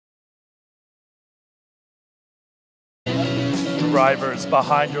Drivers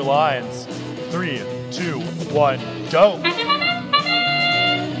behind your lines. 3, 2, 1, go.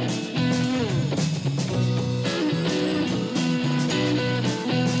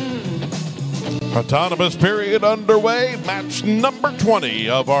 Autonomous period underway, match number 20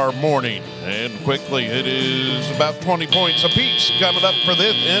 of our morning. And quickly, it is about 20 points apiece coming up for the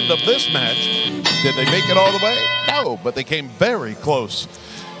end of this match. Did they make it all the way? No, but they came very close.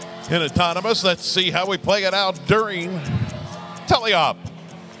 In autonomous, let's see how we play it out during teleop.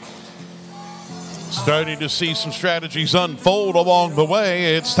 Starting to see some strategies unfold along the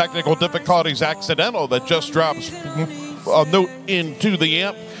way. It's technical difficulties accidental that just drops a note into the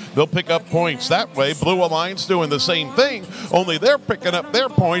amp. They'll pick up points that way. Blue Alliance doing the same thing, only they're picking up their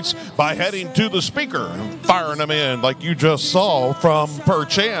points by heading to the speaker and firing them in like you just saw from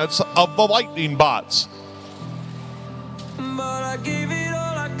Perchance of the Lightning Bots. But I gave it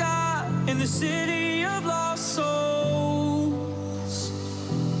all I got in the city of lost souls.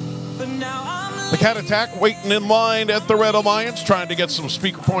 But now I'm the Cat Attack waiting in line at the Red Alliance, trying to get some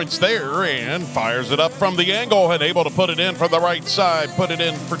speaker points there, and fires it up from the angle and able to put it in from the right side, put it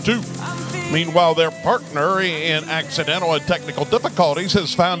in for 2. Meanwhile, their partner in accidental and technical difficulties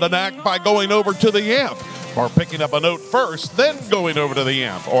has found a knack by going over to the amp, or picking up a note first, then going over to the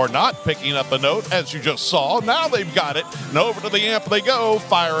amp, or not picking up a note, as you just saw. Now they've got it, and over to the amp they go,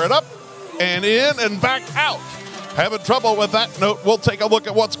 fire it up, and in and back out. Having trouble with that note, we'll take a look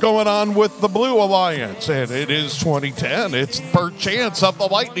at what's going on with the Blue Alliance. And it is 2010. It's Perchance of the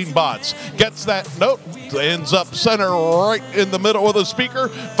Lightning Bots. Gets that note, ends up center right in the middle of the speaker,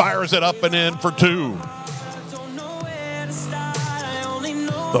 fires it up and in for 2.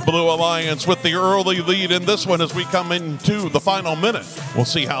 The Blue Alliance with the early lead in this one as we come into the final minute. We'll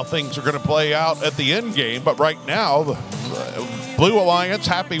see how things are going to play out at the end game, but right now, the Blue Alliance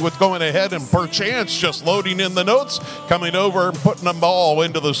happy with going ahead, and Perchance just loading in the notes, coming over and putting them all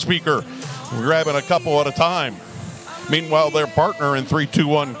into the speaker, grabbing a couple at a time. Meanwhile, their partner in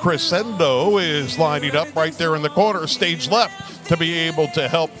 3-2-1, Crescendo, is lining up right there in the corner, stage left, to be able to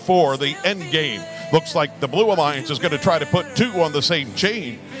help for the end game. Looks like the Blue Alliance is going to try to put 2 on the same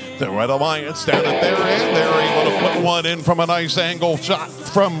chain. The Red Alliance down at their end, they're able to put 1 in from a nice angle shot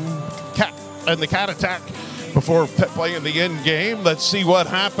from Cat and the Cat Attack before playing the end game. Let's see what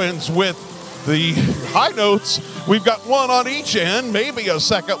happens with the high notes. We've got 1 on each end, maybe a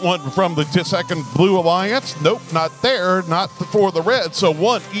second one from the second Blue Alliance. Nope, not there, not for the Red, so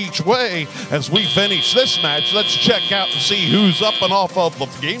 1 each way as we finish this match. Let's check out and see who's up and off of the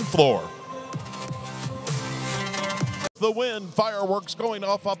game floor. The win, fireworks going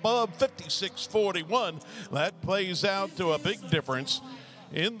off above 56-41. That plays out to a big difference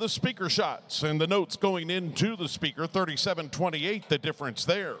in the speaker shots, and the notes going into the speaker, 37-28, the difference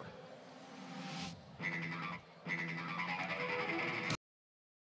there.